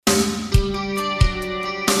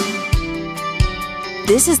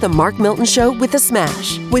This is the Mark Milton Show with The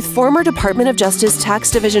Smash, with former Department of Justice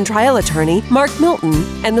Tax Division trial attorney Mark Milton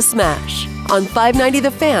and The Smash on 590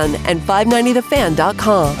 The Fan and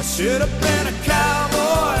 590thefan.com. I should have been a cowboy.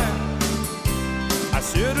 I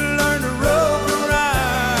should have learned to rope and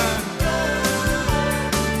ride.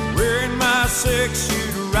 Wearing my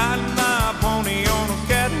 6-shooter, riding my pony on a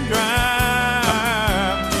cat and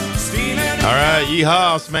drive. Stealing. All right,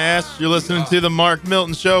 yeehaw, Smash. You're listening to the Mark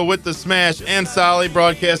Milton Show with the Smash and Soly,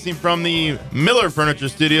 broadcasting from the Miller Furniture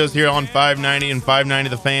Studios here on 590 and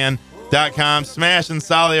 590thefan.com. Smash and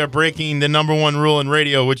Soly are breaking the number one rule in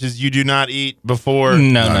radio, which is you do not eat before.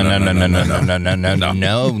 No, Mark.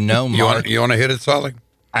 You want to hit it, Soly?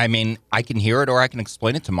 I mean, I can hear it or I can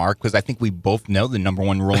explain it to Mark because I think we both know the number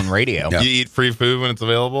one rule in radio. You eat free food when it's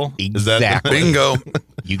available? Exactly. Bingo.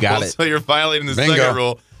 You got it. So you're violating the Bingo. second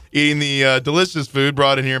rule. Eating the delicious food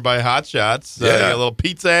brought in here by Hot Shots. You got a little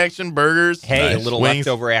pizza action, burgers. Hey, nice. a little wings.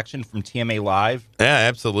 leftover action from TMA Live. Yeah,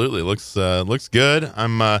 absolutely. Looks good.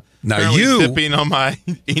 I'm Now currently you sipping on my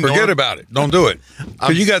forget about it. Don't do it.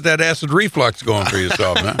 Because you got that acid reflux going for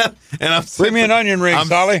yourself, man. And I'm Bring me an onion ring,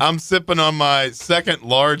 Soly. I'm sipping on my second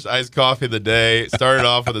large iced coffee of the day. Started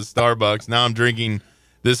off with a Starbucks. Now I'm drinking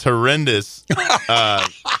this horrendous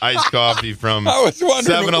iced coffee from I was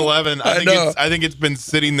wondering. 7-Eleven. I think it's been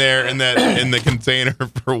sitting there in the container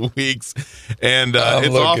for weeks, and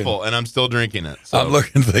it's awful. And I'm still drinking it. So. I'm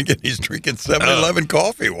looking, thinking he's drinking 7-Eleven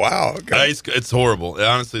coffee. Wow. Okay. It's horrible.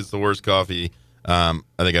 Honestly, it's the worst coffee I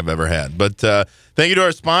think I've ever had. But thank you to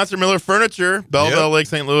our sponsor, Miller Furniture, Belleville, Lake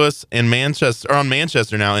St. Louis, and Manchester, or on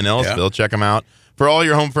Manchester now in Ellisville. Check them out for all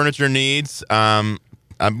your home furniture needs.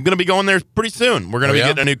 I'm going to be going there pretty soon. We're going to be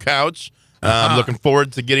getting a new couch. I'm looking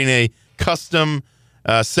forward to getting a custom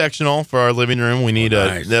sectional for our living room. We need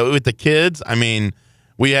with the kids. I mean,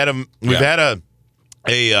 we've had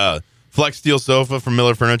a Flex Steel sofa from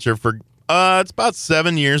Miller Furniture for it's about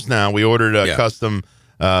 7 years now. We ordered a custom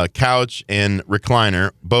couch and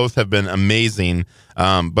recliner. Both have been amazing.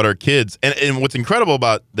 But our kids and what's incredible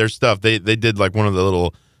about their stuff, they did like one of the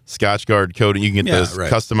little Scotch Guard coating. You can get this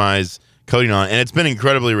customized coating on, and it's been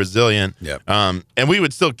incredibly resilient. And we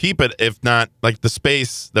would still keep it if not like the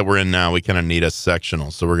space that we're in now. We kind of need a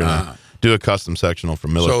sectional, so we're gonna do a custom sectional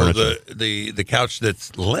from Miller Furniture. So the couch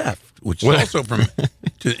that's left, which is also from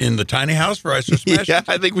in the tiny house for Ice or Smash. Yeah,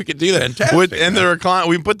 I think we could do that. Fantastic. And the recliner,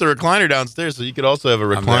 we put the recliner downstairs, so you could also have a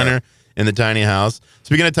recliner in the tiny house.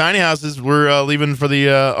 Speaking of tiny houses, we're leaving for the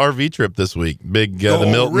RV trip this week. The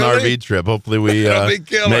Milton RV trip. Hopefully we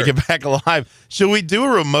make it back alive. Should we do a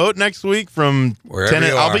remote next week from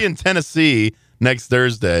Tennessee? I'll be in Tennessee next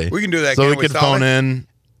Thursday. We can do that. So we could phone in.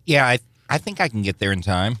 Yeah, I think I can get there in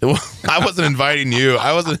time. I wasn't inviting you.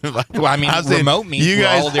 I wasn't inviting. Well, I mean, remote means we're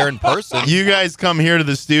all there in person. You guys come here to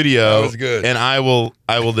the studio. That was good. And I will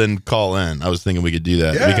then call in. I was thinking we could do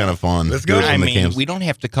that. It'd be kind of fun. Let's go. I mean, we don't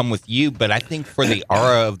have to come with you, but I think for the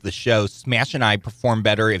aura of the show, Smash and I perform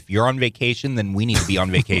better. If you're on vacation, then we need to be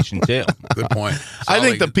on vacation too. Good point. I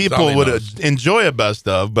think the people would enjoy a best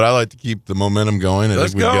of, but I like to keep the momentum going.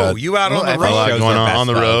 Let's go. You out on the road. A lot going on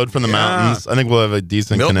the road from the mountains. I think we'll have a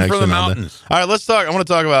decent connection. From the mountains. All right, let's talk. I want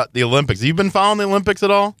to talk about the Olympics. Have you been following the Olympics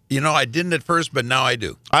at all? You know, I didn't at first, but now I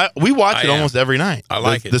do. We watch it almost every night. I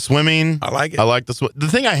like it. The swimming. I like it. I like the The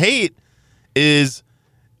thing I hate is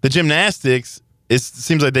the gymnastics. It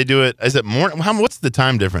seems like they do it. Is it more? What's the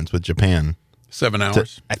time difference with Japan? 7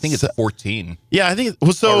 hours. I think it's 14. Yeah, I think.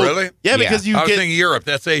 Well, so really? Yeah, because I was thinking Europe.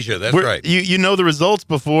 That's Asia. That's right. You know the results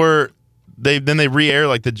before they re-air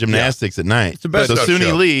like the gymnastics at night. It's the best. So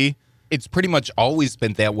Suni Lee. It's pretty much always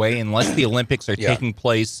been that way unless the Olympics are taking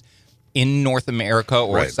place in North America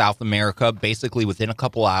or South America, basically within a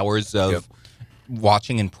couple hours of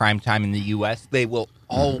watching in prime time in the U.S. They will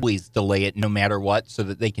always delay it no matter what so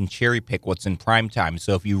that they can cherry pick what's in prime time.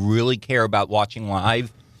 So if you really care about watching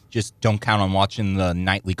live, just don't count on watching the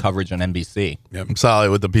nightly coverage on NBC. Yep. I'm Soly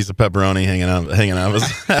with a piece of pepperoni hanging out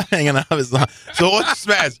of his So what's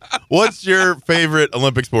Smash? What's your favorite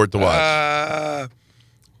Olympic sport to watch?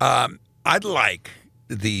 I'd like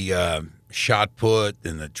the shot put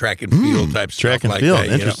and the track and field type track stuff and like field. that.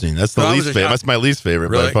 Interesting. That's the least favorite. That's my least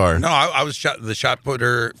favorite by far. No, I was the shot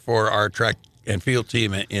putter for our track and field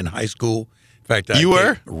team in high school. In fact, I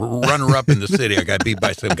were runner up in the city. I got beat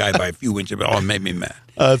by some guy by a few inches, but it made me mad.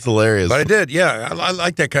 That's hilarious. But I did, yeah. I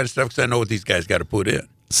like that kind of stuff because I know what these guys got to put in.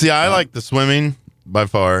 See, I like the swimming. By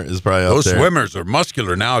far is probably those up there. Swimmers are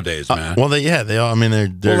muscular nowadays, man. Well, they all. I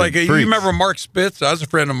mean, they're like freaks. You remember Mark Spitz? I was a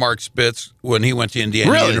friend of Mark Spitz when he went to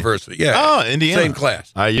Indiana University. Yeah. Oh, Indiana, same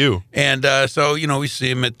class. IU. And so we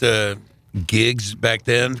see him at the gigs back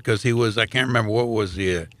then because he was. I can't remember what was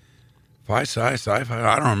the Sci-fi.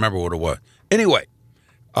 I don't remember what it was. Anyway,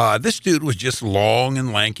 this dude was just long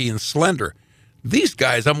and lanky and slender. These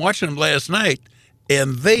guys, I'm watching them last night,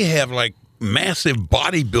 and they have like massive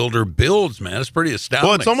bodybuilder builds, man. It's pretty astounding.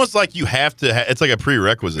 Well, it's almost like you have to. It's like a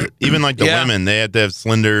prerequisite. Even like the women, they have to have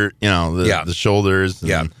slender, the shoulders.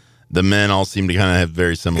 And the men all seem to kind of have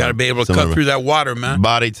very similar. Got to be able to cut through that water, man.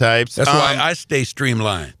 Body types. That's why I stay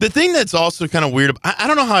streamlined. The thing that's also kind of weird, I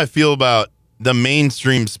don't know how I feel about the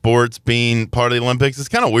mainstream sports being part of the Olympics. It's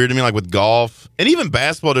kind of weird to me, like with golf and even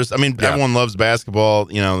basketball. Everyone loves basketball.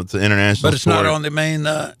 It's an international but it's sport. not on the main.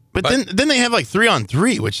 But then they have like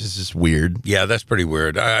 3-on-3, which is just weird. Yeah, that's pretty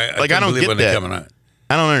weird. I don't get that.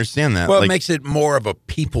 I don't understand that. Well, it makes it more of a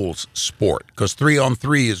people's sport because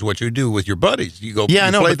 3-on-3 is what you do with your buddies. You go. Yeah, I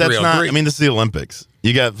know, play but that's 3-on-3. not. I mean, this is the Olympics.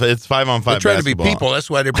 It's 5-on-5. They're trying to be basketball. people. That's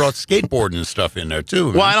why they brought skateboarding and stuff in there too.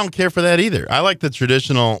 Man. Well, I don't care for that either. I like the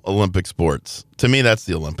traditional Olympic sports. To me, that's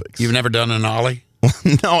the Olympics. You've never done an ollie?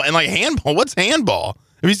 No, and like handball. What's handball?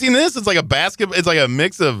 Have you seen this? It's like a basketball. It's like a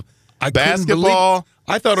mix of basketball.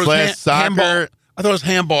 I thought it was soccer. handball. I thought it was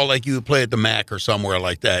handball, like you would play at the MAC or somewhere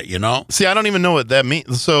like that. See, I don't even know what that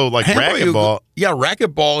means. So, like racquetball.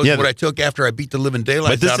 Racquetball is what I took after I beat the living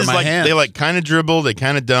daylights out of my hands. They like kind of dribble, they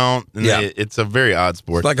kind of don't. And it's a very odd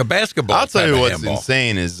sport. It's like a basketball. I'll tell you what's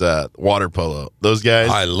insane is water polo. Those guys.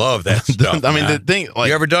 I love that stuff. I mean, the thing. Like,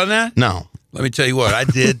 you ever done that? No. Let me tell you what I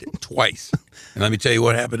did twice, and let me tell you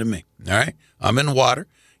what happened to me. All right, I'm in the water.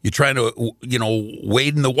 You're trying to,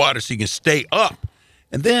 wade in the water so you can stay up,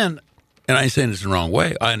 and then. And I ain't saying this the wrong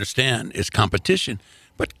way. I understand it's competition.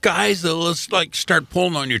 But guys, they'll like start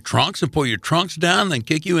pulling on your trunks and pull your trunks down, then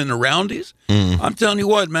kick you in the roundies. I'm telling you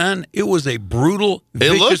what, man, it was a brutal,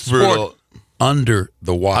 vicious sport under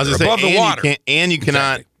the water, above the water.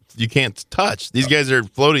 You can't touch. These guys are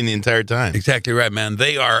floating the entire time. Exactly right, man.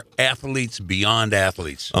 They are athletes beyond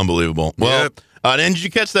athletes. Unbelievable. Well, and did you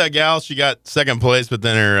catch that gal? She got second place, but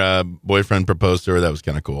then her boyfriend proposed to her. That was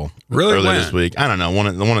kind of cool. Really? Earlier this week. I don't know. One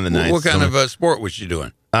of the nights. What kind of sport was she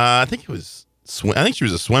doing? I think it was. I think she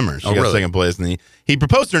was a swimmer. She got second place, and he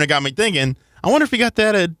proposed to her, and it got me thinking. I wonder if he got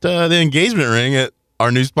that at the engagement ring at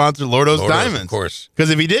our new sponsor, Lordo's Diamonds. Of course. Because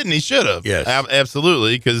if he didn't, he should have. Yes,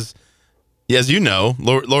 absolutely. Because as you know,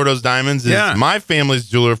 Lordo's Diamonds is my family's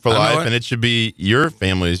jeweler for life, and it should be your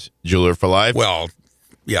family's jeweler for life. Well.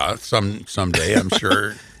 Yeah, someday I'm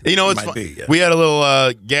sure. It's fun. We had a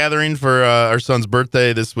little gathering for our son's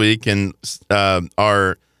birthday this week, and one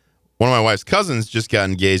of my wife's cousins just got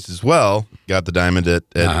engaged as well. Got the diamond at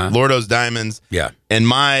Lordo's Diamonds. Yeah, and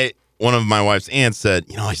one of my wife's aunts said,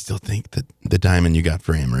 I still think that the diamond you got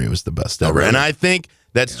for Anne-Marie was the best ever, and I think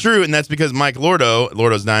that's true, and that's because Mike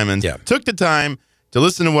Lordo's Diamonds, took the time to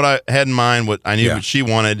listen to what I had in mind, what I knew what she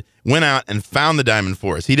wanted, went out and found the diamond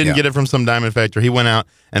for us. He didn't get it from some diamond factory. He went out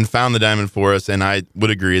and found the diamond for us, and I would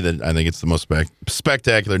agree that I think it's the most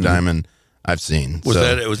spectacular diamond I've seen.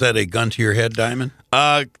 Was that a gun to your head diamond? No,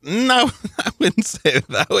 I wouldn't say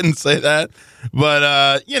that.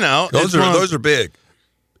 But those are big.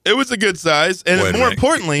 It was a good size, and more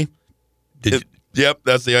importantly, yep,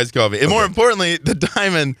 that's the iced coffee. And more importantly, the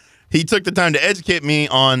diamond. He took the time to educate me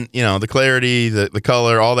on, the clarity, the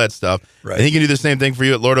color, all that stuff. Right. And he can do the same thing for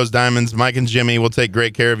you at Lordo's Diamonds. Mike and Jimmy will take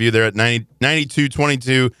great care of you. They're at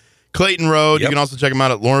 9222 Clayton Road. Yep. You can also check them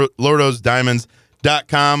out at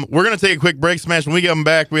lordosdiamonds.com. We're going to take a quick break, Smash. When we get them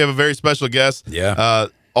back, we have a very special guest. Yeah.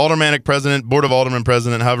 Aldermanic president, Board of Alderman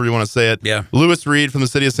president, however you want to say it. Yeah. Lewis Reed from the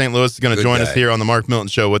city of St. Louis is going to join us here on the Mark Milton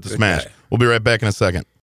Show with the Smash. We'll be right back in a second.